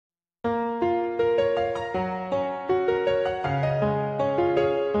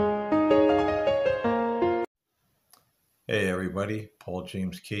everybody. Paul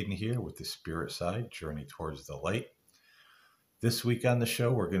James Caden here with the Spirit Side, Journey Towards the Light. This week on the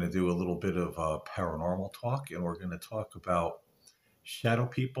show, we're going to do a little bit of paranormal talk, and we're going to talk about shadow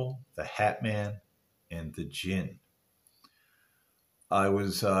people, the Hatman, and the Jinn. I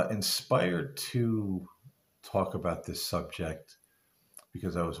was inspired to talk about this subject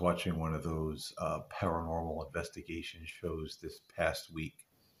because I was watching one of those paranormal investigation shows this past week.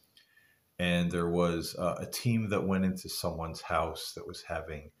 And there was a team that went into someone's house that was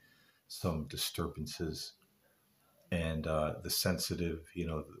having some disturbances. And the sensitive,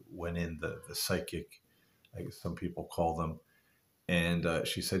 went in, the psychic, I guess some people call them. And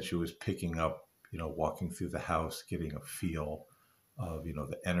she said she was picking up, walking through the house, getting a feel of,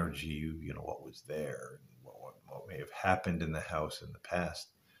 the energy, what was there, and what may have happened in the house in the past.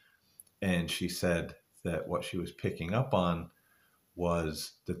 And she said that what she was picking up on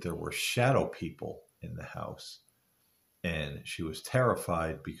was that there were shadow people in the house. And she was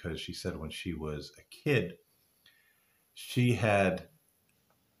terrified because she said when she was a kid, she had,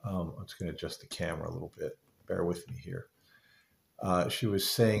 I'm just going to adjust the camera a little bit. Bear with me here. She was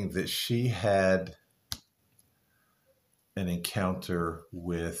saying that she had an encounter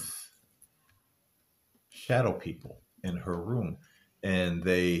with shadow people in her room, and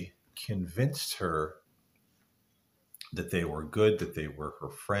they convinced her that they were good, that they were her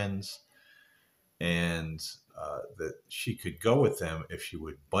friends, and that she could go with them if she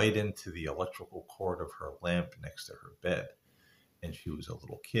would bite into the electrical cord of her lamp next to her bed. And she was a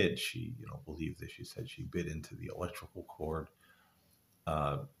little kid. She, believed that. She said she bit into the electrical cord,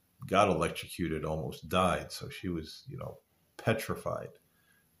 got electrocuted, almost died. So she was, petrified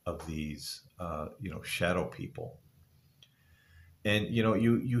of these, shadow people. And,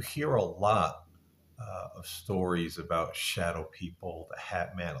 you hear a lot of stories about shadow people, the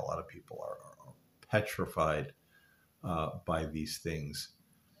Hatman. A lot of people are petrified by these things.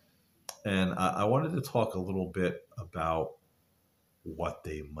 And I wanted to talk a little bit about what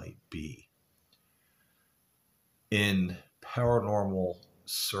they might be. In paranormal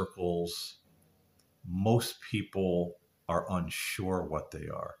circles, most people are unsure what they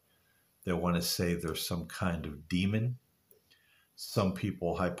are. They want to say there's some kind of demon. Some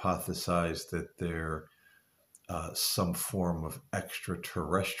people hypothesize that they're some form of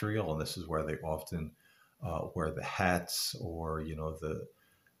extraterrestrial, and this is where they often wear the hats or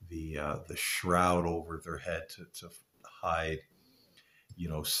the shroud over their head to hide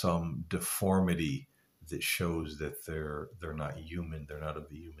some deformity that shows that they're not human, they're not of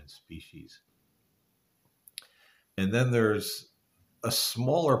the human species. And then there's a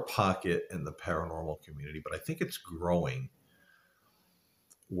smaller pocket in the paranormal community, but I think it's growing,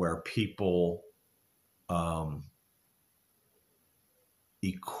 where people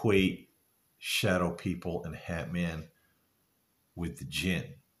equate shadow people and Hatman with the Jinn.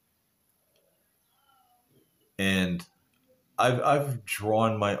 And I've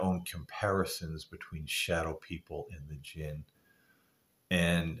drawn my own comparisons between shadow people and the Jinn.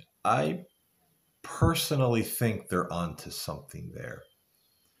 And I personally think they're onto something there.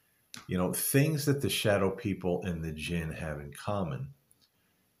 Things that the shadow people and the Jinn have in common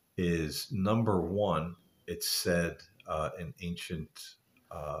is, number one, it's said in ancient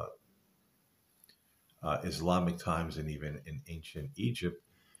Islamic times and even in ancient Egypt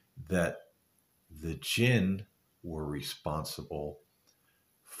that the Jinn were responsible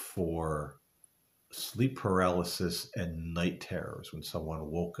for sleep paralysis and night terrors. When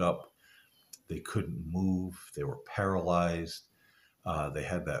someone woke up, they couldn't move, they were paralyzed, they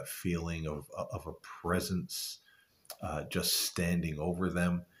had that feeling of a presence just standing over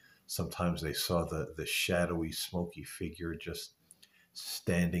them. Sometimes they saw the shadowy, smoky figure just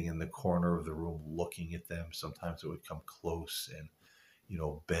standing in the corner of the room looking at them. Sometimes it would come close and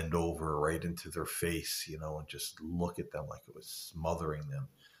bend over right into their face, and just look at them like it was smothering them,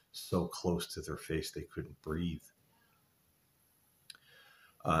 so close to their face they couldn't breathe.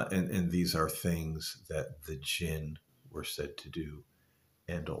 And these are things that the Jinn were said to do,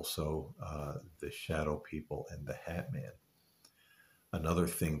 and also the shadow people and the Hatman. Another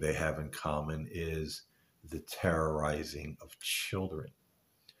thing they have in common is the terrorizing of children.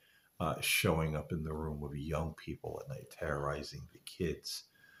 Showing up in the room of young people at night, terrorizing the kids.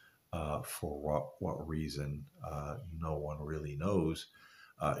 For what reason, no one really knows.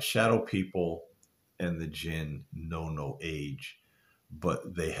 Shadow people and the Jinn know no age,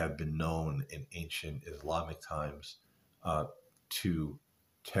 but they have been known in ancient Islamic times to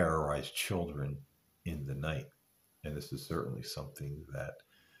terrorize children in the night. And this is certainly something that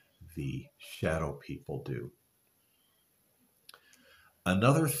the shadow people do.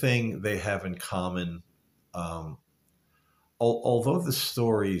 Another thing they have in common, a although the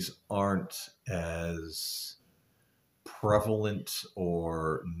stories aren't as prevalent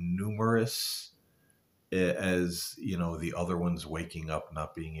or numerous as, the other ones waking up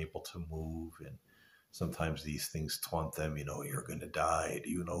not being able to move, and sometimes these things taunt them, you're going to die, do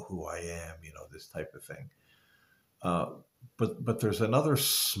you know who I am, this type of thing. uh, but there's another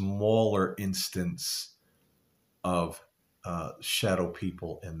smaller instance of shadow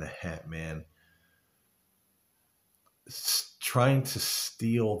people in the Hatman trying to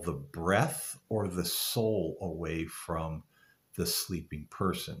steal the breath or the soul away from the sleeping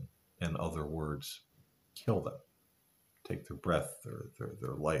person. In other words, kill them, take their breath,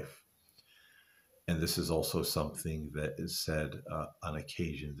 their life. And this is also something that is said on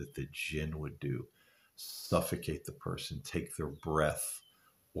occasion that the jinn would do: suffocate the person, take their breath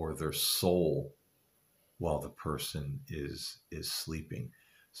or their soul while the person is sleeping.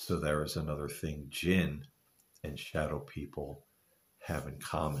 So there is another thing jinn and shadow people have in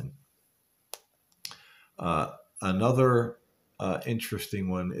common. Another interesting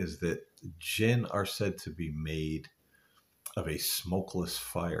one is that jinn are said to be made of a smokeless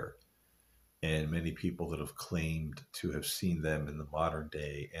fire. And many people that have claimed to have seen them in the modern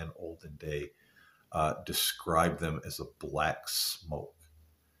day and olden day describe them as a black smoke.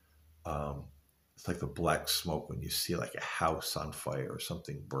 Um, it's like the black smoke when you see like a house on fire or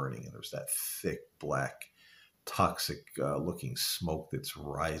something burning, and there's that thick, black, toxic looking smoke that's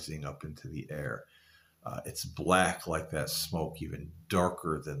rising up into the air. It's black like that smoke, even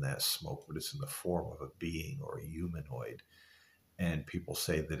darker than that smoke, but it's in the form of a being or a humanoid. And people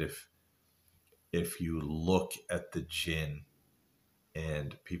say that if you look at the jinn,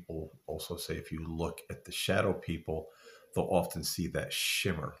 and people also say if you look at the shadow people, they'll often see that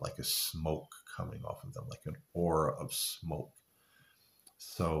shimmer like a smoke coming off of them, like an aura of smoke.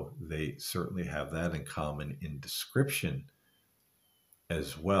 So they certainly have that in common in description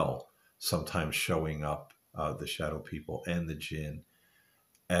as well, sometimes showing up, the shadow people and the jinn,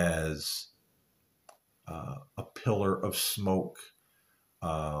 as a pillar of smoke,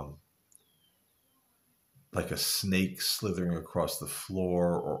 um, like a snake slithering across the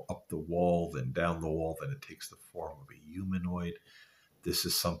floor or up the wall, then down the wall, then it takes the form of a humanoid. This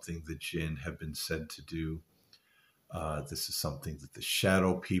is something the jinn have been said to do. This is something that the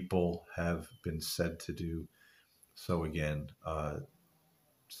shadow people have been said to do. So again,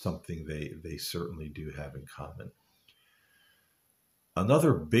 something they certainly do have in common.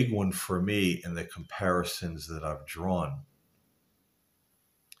 Another big one for me in the comparisons that I've drawn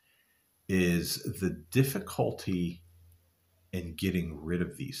is the difficulty in getting rid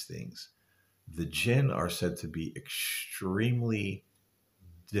of these things. The jinn are said to be extremely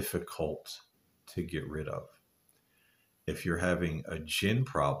difficult to get rid of. If you're having a jinn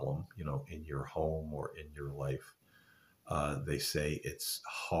problem, in your home or in your life, they say it's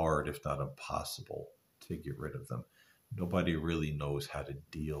hard, if not impossible, to get rid of them. Nobody really knows how to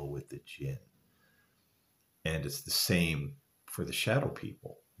deal with the jinn. And it's the same for the shadow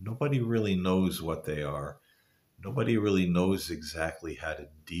people. Nobody really knows what they are. Nobody really knows exactly how to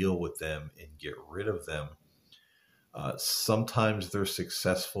deal with them and get rid of them. Sometimes they're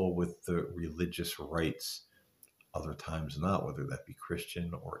successful with the religious rites, other times not, whether that be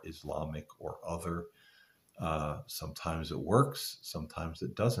Christian or Islamic or other. Sometimes it works, sometimes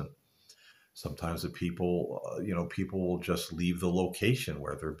it doesn't. Sometimes people will just leave the location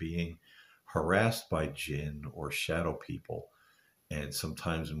where they're being harassed by jinn or shadow people. And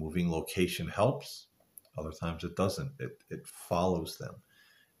sometimes moving location helps, other times it doesn't. It follows them.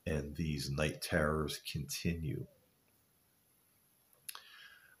 And these night terrors continue.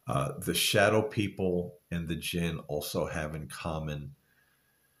 The shadow people and the jinn also have in common,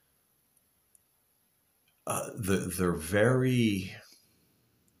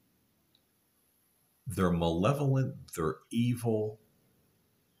 they're malevolent, they're evil,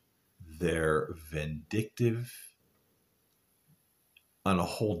 they're vindictive on a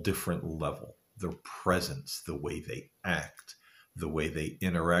whole different level. Their presence, the way they act, the way they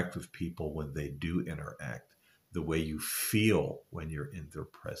interact with people when they do interact, the way you feel when you're in their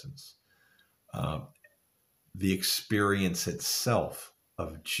presence. Um, the experience itself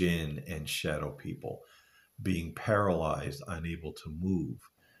of jinn and shadow people, being paralyzed, unable to move.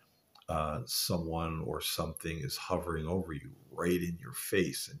 Someone or something is hovering over you right in your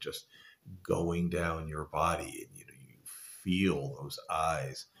face and just going down your body, and you feel those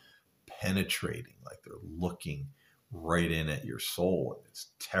eyes penetrating, like they're looking right in at your soul, and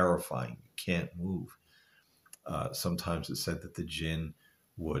it's terrifying. You can't move. Sometimes it's said that the jinn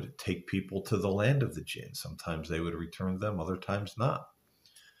would take people to the land of the jinn. Sometimes they would return them, other times not.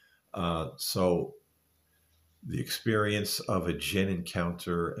 So The experience of a Jinn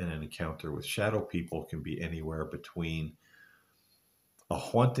encounter and an encounter with shadow people can be anywhere between a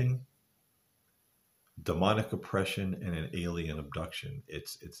haunting, demonic oppression, and an alien abduction.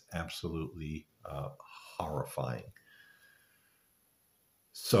 It's absolutely horrifying.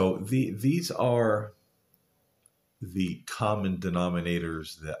 So these are the common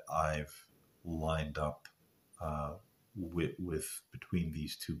denominators that I've lined up with between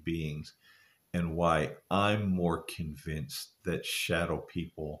these two beings, and why I'm more convinced that shadow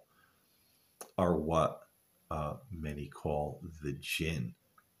people are what many call the Jinn.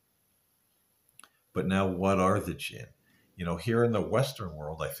 But now, what are the Jinn? You know, here in the Western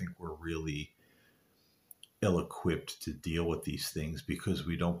world, I think we're really ill-equipped to deal with these things because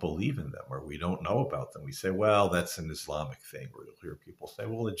we don't believe in them or we don't know about them. We say, well, that's an Islamic thing. Or you'll hear people say,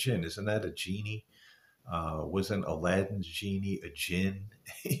 well, a jinn, isn't that a genie? Wasn't Aladdin's genie a jinn,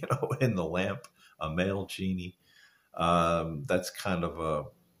 in the lamp, a male genie? That's kind of a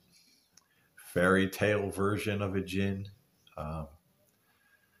fairy tale version of a jinn. Um,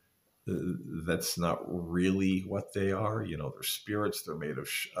 that's not really what they are. They're spirits. They're made of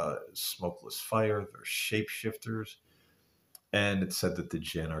smokeless fire. They're shapeshifters. And it's said that the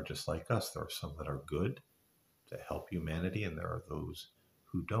jinn are just like us. There are some that are good to help humanity, and there are those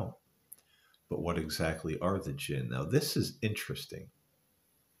who don't. But what exactly are the jinn? Now, this is interesting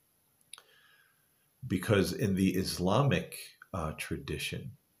because in the Islamic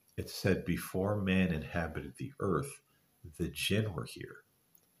tradition, it said before man inhabited the earth, the jinn were here.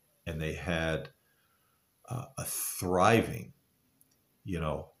 And they had a thriving,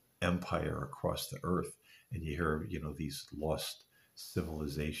 empire across the earth. And you hear, these lost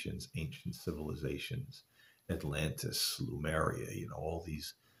civilizations, ancient civilizations, Atlantis, Lemuria, all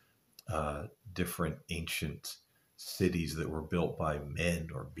these different ancient cities that were built by men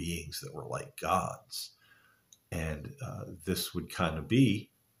or beings that were like gods. And this would kind of be,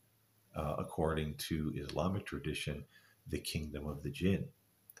 according to Islamic tradition, the kingdom of the jinn.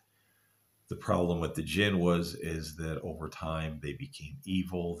 The problem with the jinn is that over time they became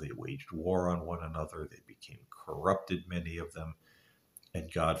evil. They waged war on one another. They became corrupted, many of them.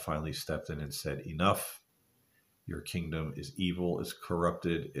 And God finally stepped in and said, enough. Your kingdom is evil, is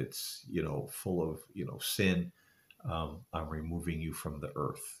corrupted. It's, full of, sin. I'm removing you from the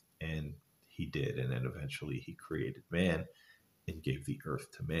earth. And he did. And then eventually he created man and gave the earth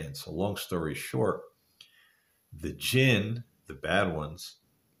to man. So long story short, the jinn, the bad ones,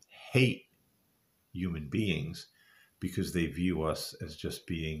 hate human beings because they view us as just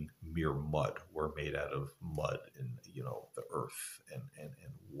being mere mud. We're made out of mud and the earth and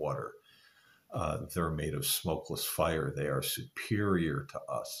water. They're made of smokeless fire. They are superior to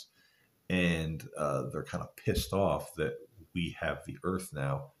us, and they're kind of pissed off that we have the earth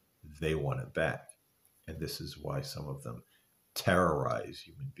now. They want it back, and this is why some of them terrorize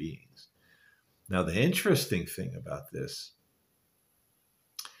human beings. Now, the interesting thing about this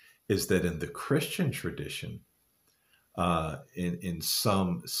is that in the Christian tradition, in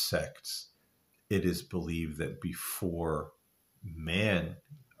some sects, it is believed that before man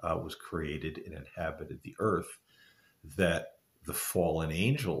was created and inhabited the earth, that the fallen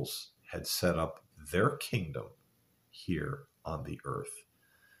angels had set up their kingdom here on the earth.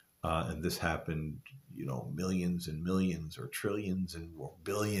 And this happened, millions and millions or trillions and or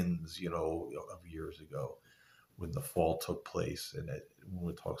billions, of years ago, when the fall took place. And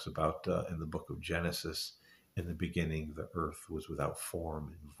when it talks about in the book of Genesis, in the beginning, the earth was without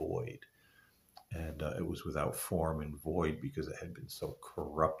form and void. And it was without form and void because it had been so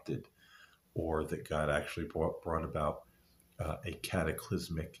corrupted, or that God actually brought about a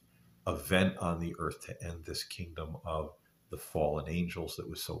cataclysmic event on the earth to end this kingdom of the fallen angels that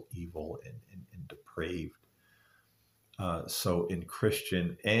was so evil and depraved. So in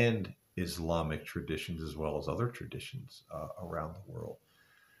Christian and Islamic traditions, as well as other traditions around the world,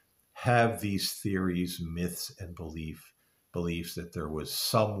 have these theories, myths, and beliefs that there was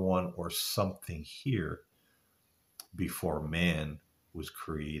someone or something here before man was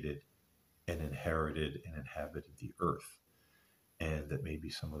created and inherited and inhabited the earth. And that maybe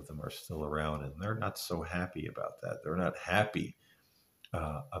some of them are still around, and they're not so happy about that. They're not happy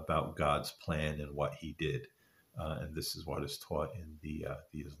about God's plan and what he did. And this is what is taught in the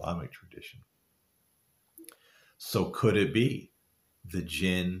Islamic tradition. So could it be the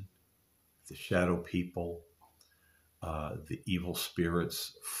jinn, the shadow people, the evil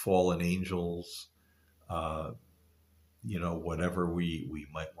spirits, fallen angels, whatever we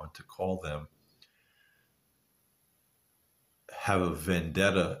might want to call them, have a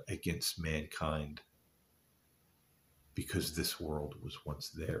vendetta against mankind because this world was once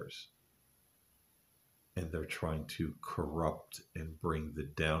theirs? and they're trying to corrupt and bring the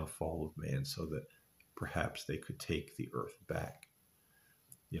downfall of man so that perhaps they could take the earth back.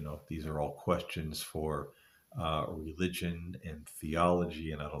 These are all questions for religion and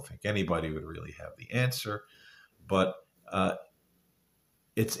theology, and I don't think anybody would really have the answer. But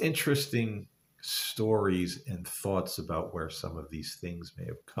it's interesting stories and thoughts about where some of these things may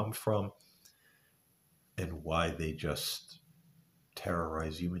have come from and why they just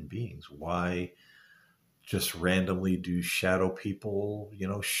terrorize human beings. Why just randomly do shadow people,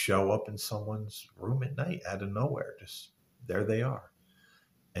 show up in someone's room at night out of nowhere? Just there they are.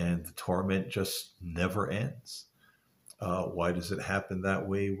 And the torment just never ends. Why does it happen that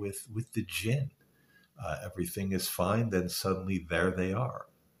way with the jinn? Everything is fine, then suddenly there they are.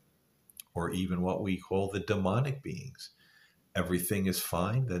 Or even what we call the demonic beings. Everything is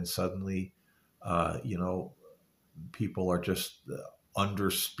fine, then suddenly, people are just under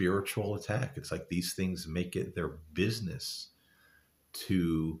spiritual attack. It's like these things make it their business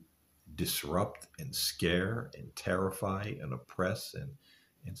to disrupt and scare and terrify and oppress, and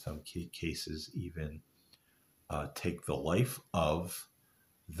in some cases even take the life of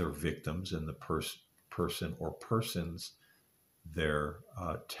their victims and the person or persons they're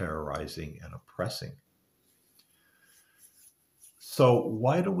terrorizing and oppressing. So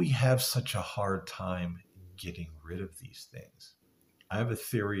why do we have such a hard time getting rid of these things? I have a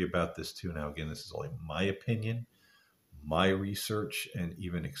theory about this too. Now, again, this is only my opinion, my research, and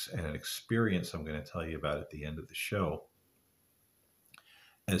even an experience I'm going to tell you about at the end of the show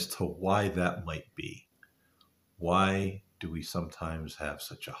as to why that might be. Why do we sometimes have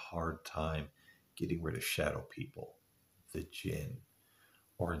such a hard time getting rid of shadow people, the jinn,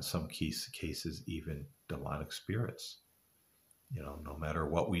 or in some cases even demonic spirits? No matter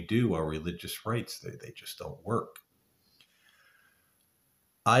what we do, our religious rites, they just don't work.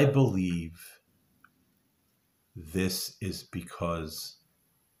 I believe this is because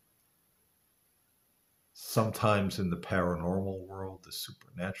sometimes in the paranormal world, the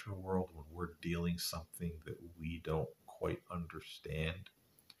supernatural world, when we're dealing something that we don't quite understand,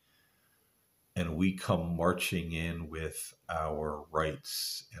 and we come marching in with our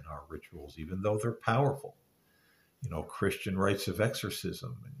rites and our rituals, even though they're powerful, Christian rites of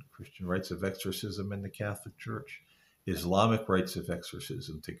exorcism and Christian rites of exorcism in the Catholic Church, Islamic rites of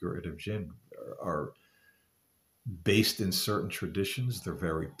exorcism to get rid of jinn are based in certain traditions. They're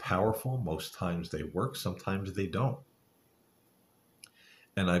very powerful. Most times they work, sometimes they don't.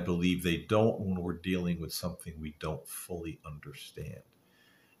 And I believe they don't when we're dealing with something we don't fully understand.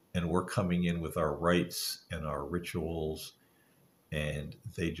 And we're coming in with our rites and our rituals, and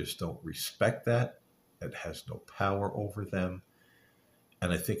they just don't respect that. It has no power over them.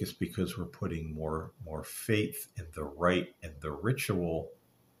 And I think it's because we're putting more faith in the rite and the ritual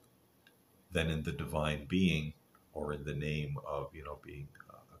than in the divine being, or in the name of, being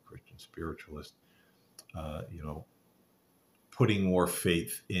a Christian spiritualist, putting more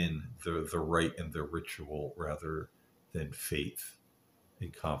faith in the rite and the ritual rather than faith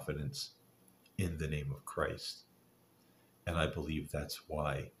and confidence in the name of Christ. And I believe that's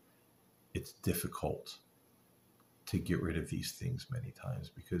why it's difficult to get rid of these things many times,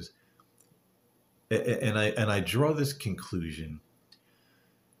 because, and I draw this conclusion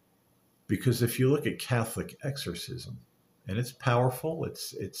because if you look at Catholic exorcism, and it's powerful,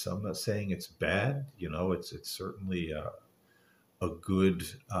 it's I'm not saying it's bad, it's certainly a good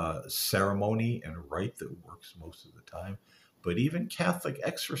ceremony and rite that works most of the time. But even Catholic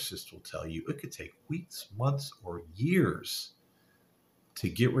exorcists will tell you it could take weeks, months, or years to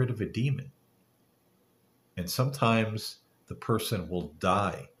get rid of a demon. And sometimes the person will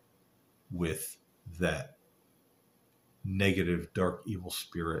die with that negative, dark, evil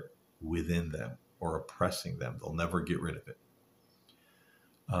spirit within them or oppressing them. They'll never get rid of it.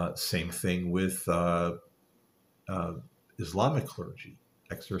 Same thing with Islamic clergy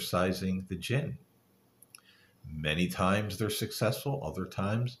exorcising the jinn. Many times they're successful. Other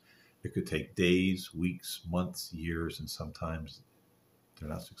times it could take days, weeks, months, years, and sometimes they're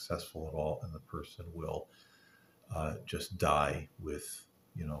not successful at all, and the person will just die with,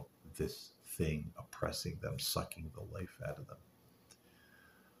 this thing oppressing them, sucking the life out of them.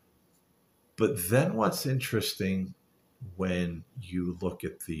 But then what's interesting when you look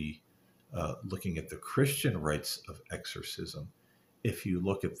at looking at the Christian rites of exorcism, if you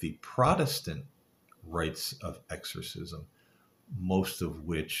look at the Protestant rites of exorcism, most of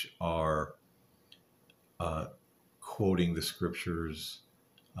which are quoting the scriptures,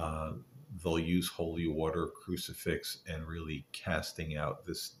 they'll use holy water, crucifix, and really casting out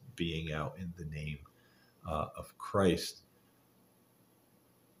this being out in the name of Christ.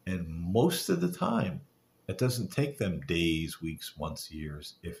 And most of the time, It doesn't take them days, weeks, months,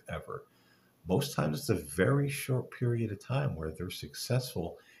 years, if ever. Most times it's a very short period of time where they're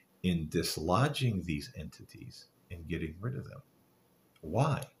successful in dislodging these entities and getting rid of them.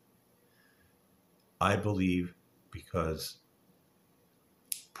 Why? I believe because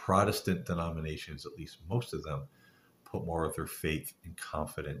Protestant denominations, at least most of them, put more of their faith and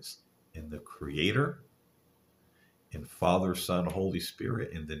confidence in the Creator, in Father, Son, Holy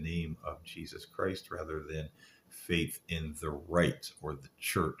Spirit, in the name of Jesus Christ, rather than faith in the rite or the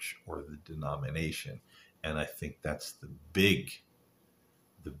church or the denomination. And I think that's the big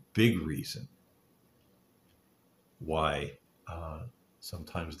reason why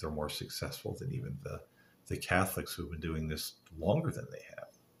sometimes they're more successful than even the Catholics who've been doing this longer than they have.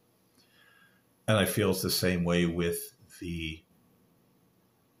 And I feel it's the same way with the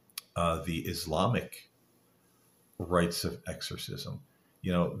Islamic rites of exorcism.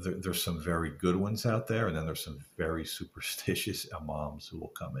 You know, there's some very good ones out there, and then there's some very superstitious imams who will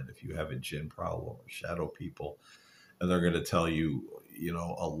come in if you have a jinn problem or shadow people, and they're going to tell you, you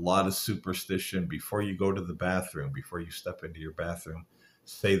know, a lot of superstition. Before you go to the bathroom, before you step into your bathroom,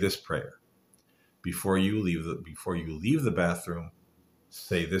 say this prayer. Before you leave the bathroom,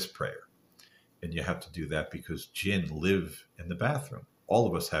 say this prayer. And you have to do that because jinn live in the bathroom. All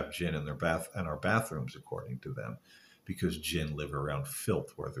of us have jinn in our bathrooms, according to them, because jinn live around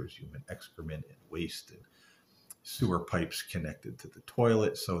filth where there's human excrement and waste and sewer pipes connected to the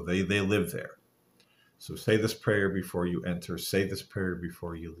toilet. So they live there. So say this prayer before you enter. Say this prayer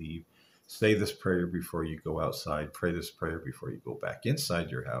before you leave. Say this prayer before you go outside. Pray this prayer before you go back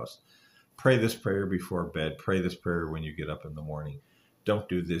inside your house. Pray this prayer before bed. Pray this prayer when you get up in the morning. Don't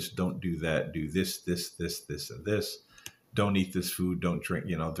do this. Don't do that. Do this, this, and this. Don't eat this food. Don't drink.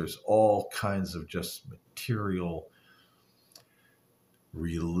 You know, there's all kinds of just material,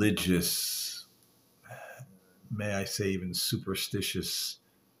 religious, may I say even superstitious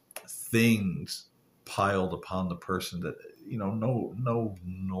things piled upon the person that, you know, no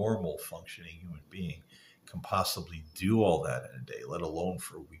normal functioning human being can possibly do all that in a day, let alone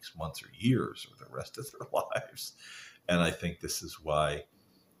for weeks, months, or years, or the rest of their lives. And I think this is why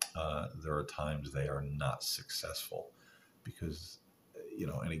there are times they are not successful because, you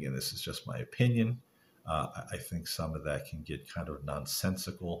know, and again, this is just my opinion. I think some of that can get kind of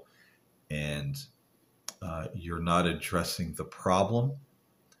nonsensical, and you're not addressing the problem.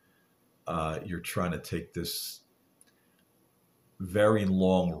 You're trying to take this very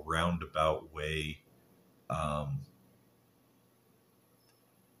long roundabout way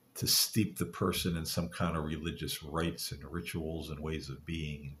to steep the person in some kind of religious rites and rituals and ways of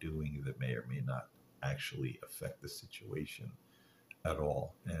being and doing that may or may not actually affect the situation at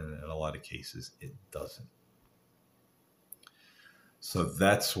all. And in a lot of cases, it doesn't. So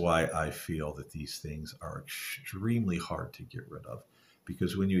that's why I feel that these things are extremely hard to get rid of.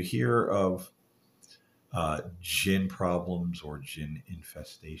 Because when you hear of jinn problems or jinn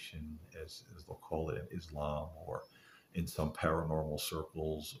infestation, as they'll call it in Islam or in some paranormal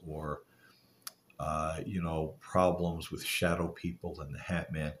circles, or you know, problems with shadow people and the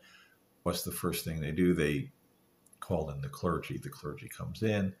Hatman, what's the first thing they do? They call in the clergy. The clergy comes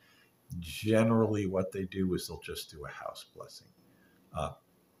in. Generally, what they do is they'll just do a house blessing.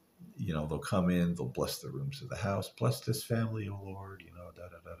 You know, they'll come in, they'll bless the rooms of the house, bless this family, oh Lord, you know, da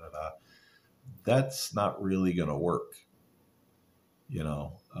da da da da. That's not really going to work. You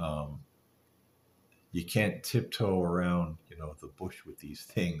know, you can't tiptoe around, you know, the bush with these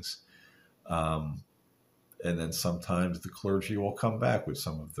things. And then sometimes the clergy will come back with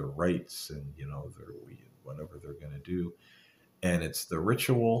some of their rites and, you know, whatever they're going to do. And it's the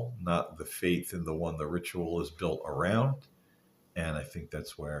ritual, not the faith in the one the ritual is built around. And I think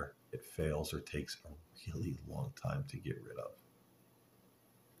that's where it fails or takes a really long time to get rid of.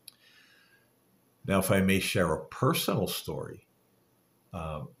 Now, if I may share a personal story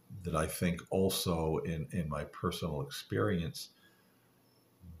that I think also in my personal experience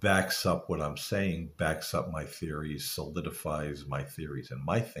backs up what I'm saying, backs up my theories, solidifies my theories and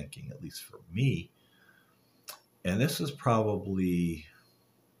my thinking, at least for me. And this is probably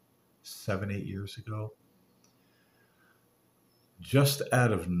 7-8 years ago. Just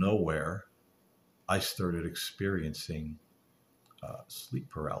out of nowhere, I started experiencing sleep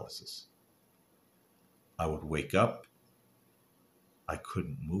paralysis. I would wake up. I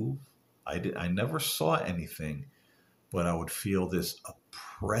couldn't move. I never saw anything, but I would feel this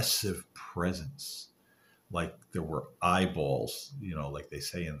oppressive presence, like there were eyeballs, you know, like they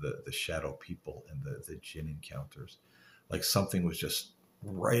say in the shadow people and the jinn encounters, like something was just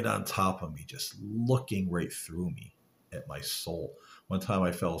right on top of me, just looking right through me. at my soul. One time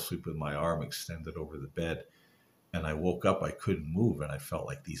I fell asleep with my arm extended over the bed, and I woke up, I couldn't move, and I felt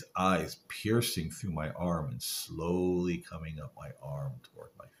like these eyes piercing through my arm and slowly coming up my arm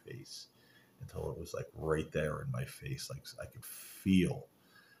toward my face until it was like right there in my face. Like I could feel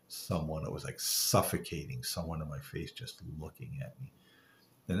someone, it was like suffocating someone in my face just looking at me.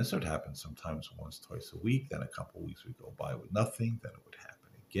 And this would happen sometimes once, twice a week. Then a couple of weeks would go by with nothing. Then it would happen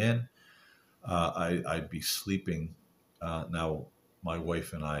again. I'd be sleeping. Now, my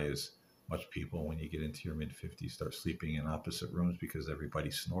wife and I, as much people, when you get into your mid-50s, start sleeping in opposite rooms because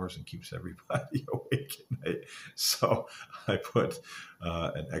everybody snores and keeps everybody awake at night. So I put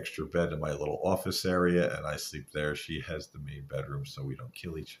an extra bed in my little office area, and I sleep there. She has the main bedroom, so we don't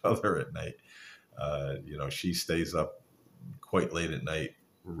kill each other at night. She stays up quite late at night,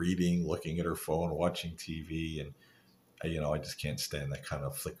 reading, looking at her phone, watching TV, and I just can't stand that kind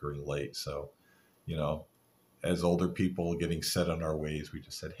of flickering light. So, as older people getting set on our ways, we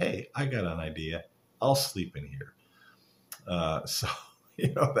just said, hey, I got an idea. I'll sleep in here. So,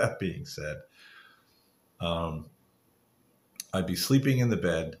 that being said, I'd be sleeping in the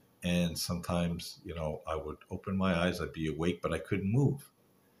bed, and sometimes, I would open my eyes, I'd be awake, but I couldn't move.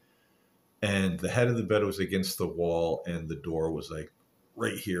 And the head of the bed was against the wall, and the door was like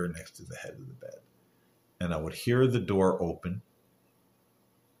right here next to the head of the bed. And I would hear the door open,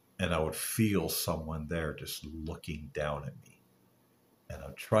 and I would feel someone there just looking down at me. And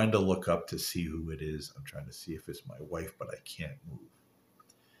I'm trying to look up to see who it is. I'm trying to see if it's my wife, but I can't move.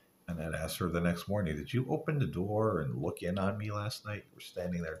 And I'd ask her the next morning, did you open the door and look in on me last night? You were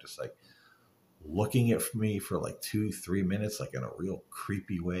standing there just like looking at me for like 2-3 minutes, like in a real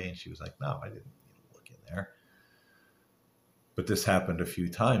creepy way. And she was like, no, I didn't look in there. But this happened a few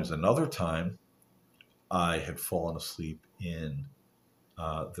times. Another time, I had fallen asleep in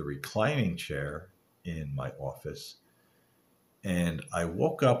the reclining chair in my office. And I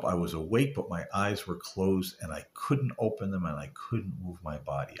woke up, I was awake, but my eyes were closed and I couldn't open them and I couldn't move my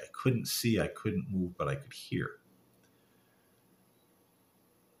body. I couldn't see, I couldn't move, but I could hear.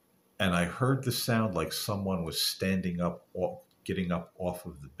 And I heard the sound like someone was standing up, getting up off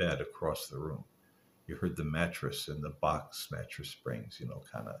of the bed across the room. You heard the mattress and the box mattress springs,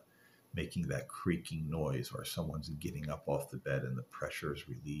 kind of making that creaking noise, or someone's getting up off the bed and the pressure is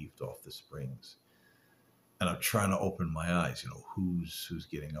relieved off the springs. And I'm trying to open my eyes, who's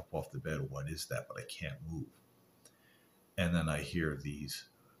getting up off the bed? What is that? But I can't move. And then I hear these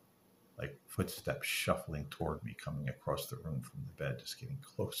like footsteps shuffling toward me, coming across the room from the bed, just getting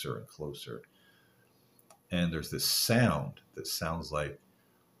closer and closer. And there's this sound that sounds like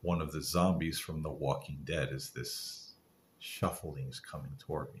one of the zombies from The Walking Dead. Is this shuffling is coming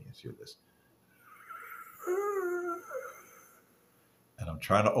toward me. As you hear this. And I'm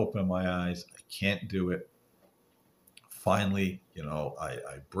trying to open my eyes. I can't do it. Finally,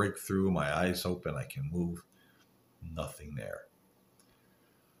 I break through, my eyes open, I can move. Nothing there.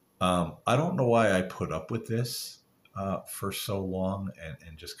 I don't know why I put up with this for so long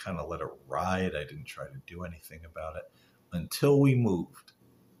and just kind of let it ride. I didn't try to do anything about it until we moved.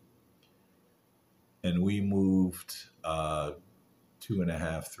 And we moved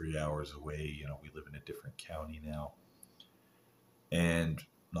 2.5, 3 hours away. We live in a different county now. And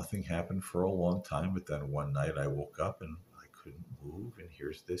nothing happened for a long time. But then one night I woke up and I couldn't move. And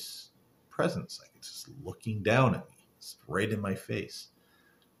here's this presence. Like it's just looking down at me. It's right in my face.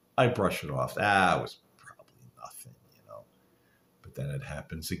 I brush it off. It was probably nothing, But then it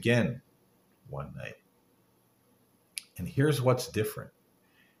happens again one night. And here's what's different.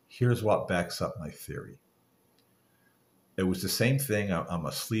 Here's what backs up my theory. It was the same thing. I'm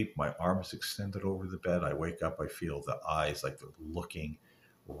asleep. My arm is extended over the bed. I wake up. I feel the eyes like they're looking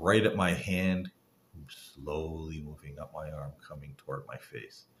right at my hand, slowly moving up my arm, coming toward my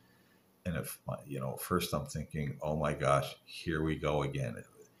face. And first I'm thinking, oh my gosh, here we go again.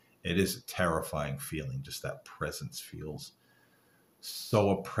 It is a terrifying feeling. Just that presence feels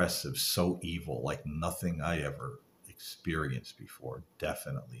so oppressive, so evil, like nothing I ever experienced before,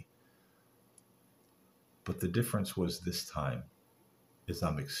 definitely. But the difference was this time is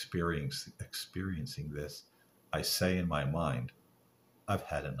I'm experiencing this. I say in my mind, I've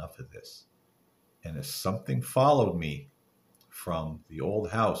had enough of this. And if something followed me from the old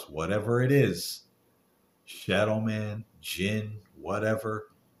house, whatever it is, Shadow Man, Jinn, whatever,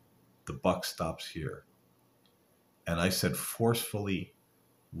 the buck stops here. And I said forcefully,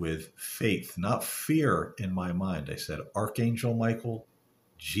 with faith, not fear in my mind, I said, Archangel Michael,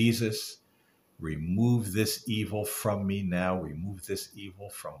 Jesus, remove this evil from me now. Remove this evil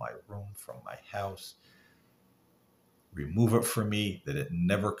from my room, from my house. Remove it from me, that it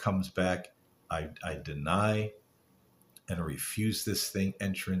never comes back. I deny and I refuse this thing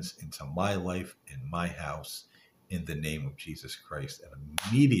entrance into my life and my house in the name of Jesus Christ. And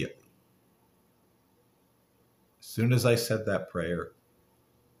immediately, as soon as I said that prayer,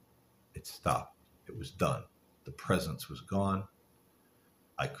 it stopped. It was done. The presence was gone.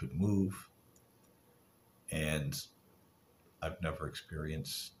 I could move. And I've never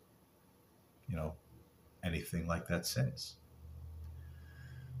experienced, anything like that since.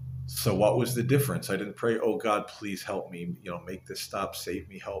 So what was the difference? I didn't pray, oh God, please help me, make this stop, save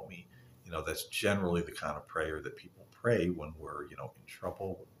me, help me. That's generally the kind of prayer that people pray when we're, in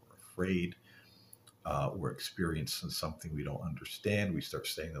trouble, when we're afraid, we're experiencing something we don't understand. We start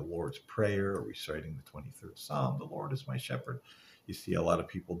saying the Lord's Prayer, or reciting the 23rd Psalm, the Lord is my shepherd. You see a lot of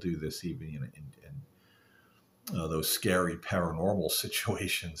people do this even in those scary paranormal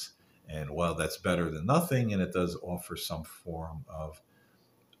situations. And while that's better than nothing, and it does offer some form of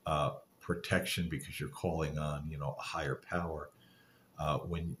protection because you're calling on, a higher power.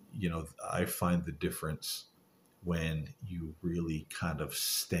 When, I find the difference when you really kind of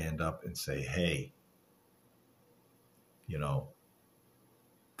stand up and say, hey,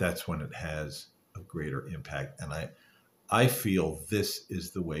 that's when it has a greater impact. And I feel this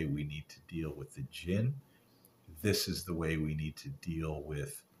is the way we need to deal with the Jinn. This is the way we need to deal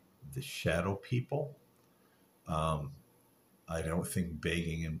with the shadow people. I don't think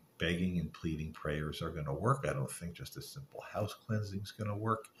begging and pleading prayers are going to work. I don't think just a simple house cleansing is going to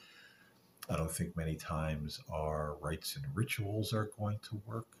work. I don't think many times our rites and rituals are going to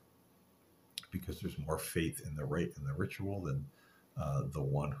work, because there's more faith in the rite and the ritual than the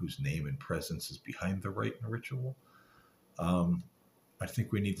one whose name and presence is behind the rite and ritual. I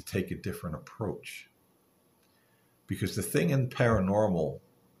think we need to take a different approach, because the thing in paranormal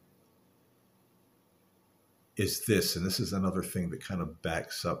is this, and this is another thing that kind of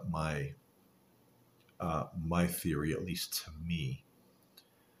backs up my theory, at least to me.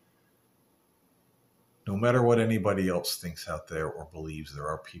 No matter what anybody else thinks out there or believes, there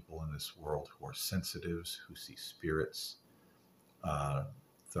are people in this world who are sensitives, who see spirits.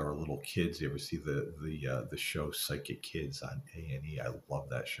 There are little kids. You ever see the show Psychic Kids on A&E? I love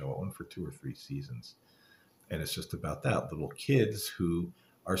that show. It went for 2 or 3 seasons. And it's just about that. Little kids who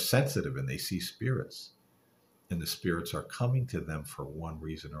are sensitive and they see spirits. And the spirits are coming to them for one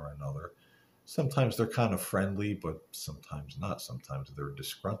reason or another. Sometimes they're kind of friendly, but sometimes not. Sometimes they're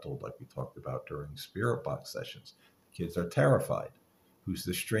disgruntled, like we talked about during spirit box sessions. The kids are terrified. Who's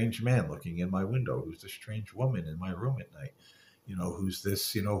this strange man looking in my window? Who's this strange woman in my room at night? Who's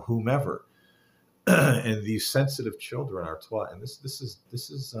this, whomever. And these sensitive children are taught, and this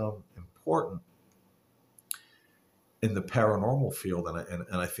is important in the paranormal field,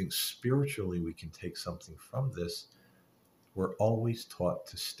 and I think spiritually we can take something from this. We're always taught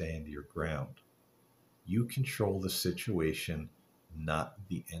to stand your ground. You control the situation, not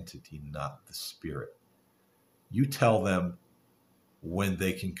the entity, not the spirit. You tell them when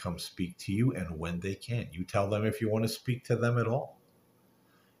they can come speak to you and when they can't. You tell them if you want to speak to them at all.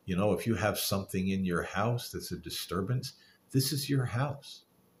 If you have something in your house that's a disturbance, this is your house.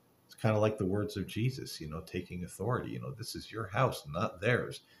 It's kind of like the words of Jesus, taking authority. This is your house, not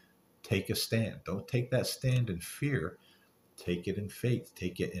theirs. Take a stand. Don't take that stand in fear. Take it in faith.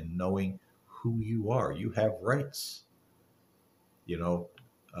 Take it in knowing who you are. You have rights.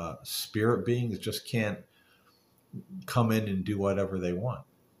 Spirit beings just can't come in and do whatever they want.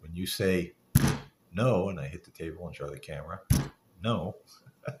 When you say no, and I hit the table and show the camera, no,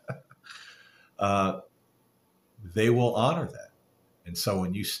 they will honor that. And so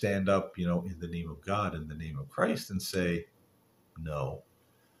when you stand up, in the name of God, in the name of Christ, and say no,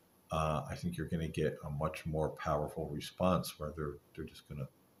 I think you're going to get a much more powerful response, where they're just going to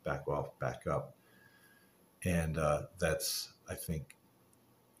back off, back up. And that's, I think,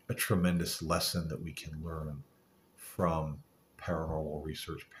 a tremendous lesson that we can learn from paranormal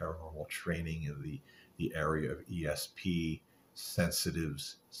research, paranormal training in the area of ESP,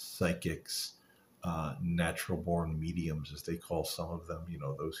 sensitives, psychics, natural born mediums, as they call some of them,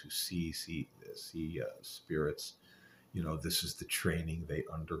 those who see spirits. This is the training they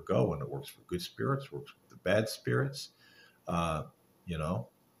undergo, and it works for good spirits, works for the bad spirits, and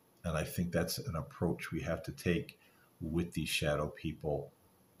I think that's an approach we have to take with these shadow people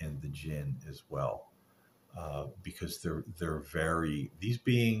and the Jinn as well, because these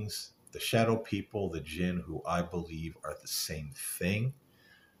beings, the shadow people, the Jinn, who I believe are the same thing.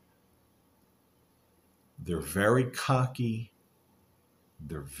 They're very cocky.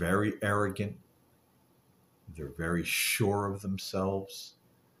 They're very arrogant. They're very sure of themselves.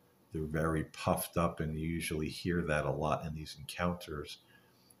 They're very puffed up, and you usually hear that a lot in these encounters.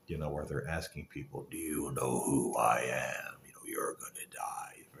 where they're asking people, do you know who I am? You're going to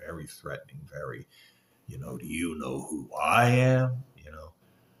die. Very threatening, very, do you know who I am?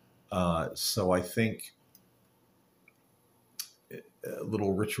 So I think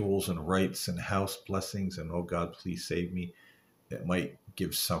little rituals and rites and house blessings and, oh God, please save me, it might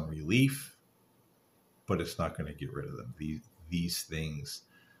give some relief, but it's not going to get rid of them. These things,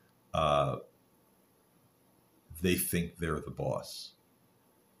 they think they're the boss.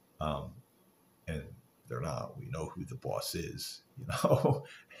 And they're not. We know who the boss is,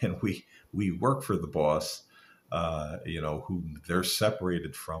 and we work for the boss, who they're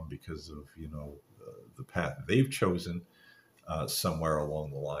separated from because of, the path they've chosen somewhere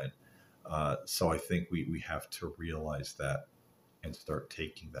along the line. So I think we have to realize that and start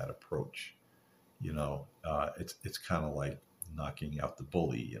taking that approach. It's kind of like knocking out the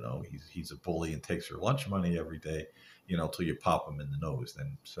bully. He's a bully and takes your lunch money every day, till you pop him in the nose.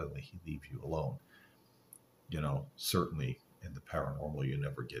 Then suddenly he leaves you alone. Certainly in the paranormal, you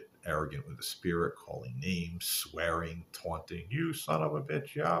never get arrogant with a spirit, calling names, swearing, taunting, you son of a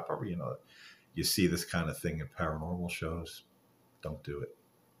bitch, yeah. You see this kind of thing in paranormal shows. Don't do it.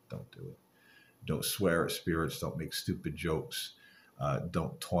 Don't do it. Don't swear at spirits. Don't make stupid jokes.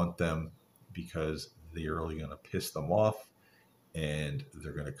 Don't taunt them, because they're really going to piss them off, and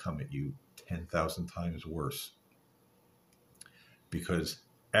they're going to come at you 10,000 times worse. Because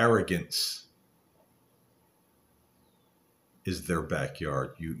arrogance is their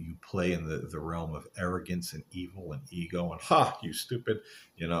backyard. You play in the realm of arrogance and evil and ego and, ha, you stupid,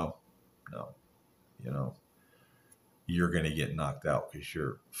 no, you're going to get knocked out because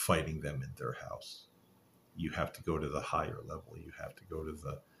you're fighting them in their house. You have to go to the higher level. You have to go to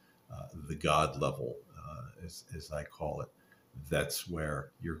the God level, as I call it. That's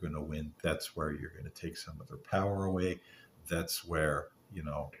where you're going to win. That's where you're going to take some of their power away. That's where,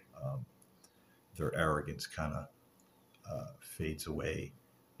 their arrogance kind of fades away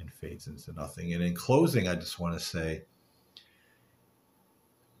and fades into nothing. And in closing, I just want to say,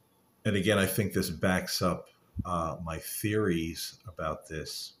 and again, I think this backs up my theories about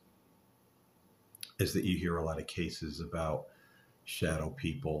this, is that you hear a lot of cases about shadow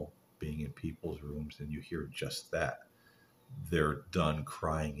people being in people's rooms, and you hear just that. They're done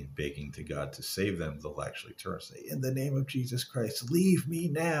crying and begging to God to save them. They'll actually turn and say, in the name of Jesus Christ, leave me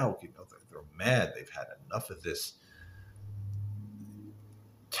now. They're mad. They've had enough of this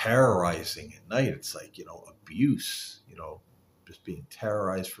terrorizing at night. It's like, abuse, just being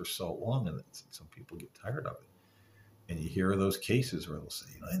terrorized for so long. And some people get tired of it. And you hear those cases where they'll say,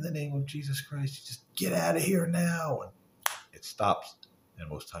 in the name of Jesus Christ, just get out of here now. And it stops. And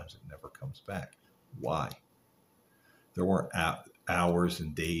most times it never comes back. Why? There weren't hours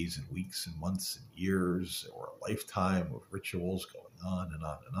and days and weeks and months and years or a lifetime of rituals going on and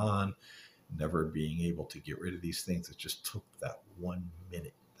on and on, never being able to get rid of these things. It just took that 1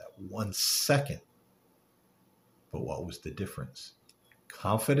 minute, that 1 second. But what was the difference?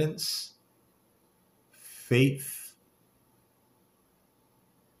 Confidence, faith,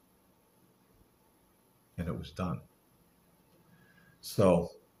 and it was done.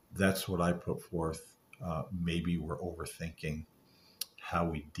 So that's what I put forth. Maybe we're overthinking how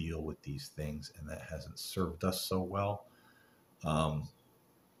we deal with these things, and that hasn't served us so well. I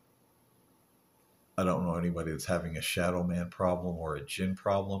don't know anybody that's having a shadow man problem or a Jinn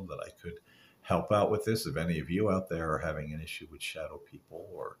problem that I could help out with this. If any of you out there are having an issue with shadow people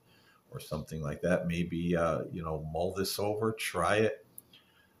or something like that, maybe mull this over, try it.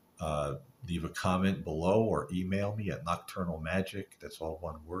 Leave a comment below or email me at Nocturnal Magic. That's all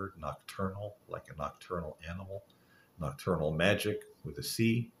one word, nocturnal, like a nocturnal animal. Nocturnal Magic with a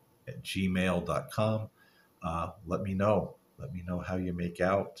C at gmail.com. Let me know. Let me know how you make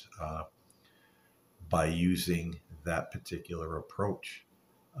out by using that particular approach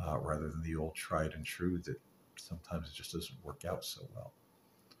rather than the old tried and true that sometimes it just doesn't work out so well.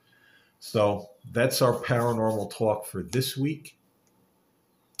 So that's our paranormal talk for this week.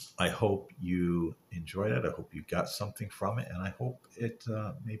 I hope you enjoyed it. I hope you got something from it, and I hope it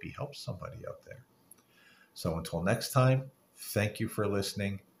maybe helps somebody out there. So until next time, thank you for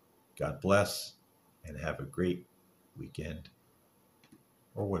listening. God bless, and have a great weekend,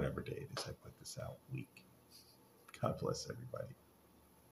 or whatever day it is I put this out, week. God bless everybody.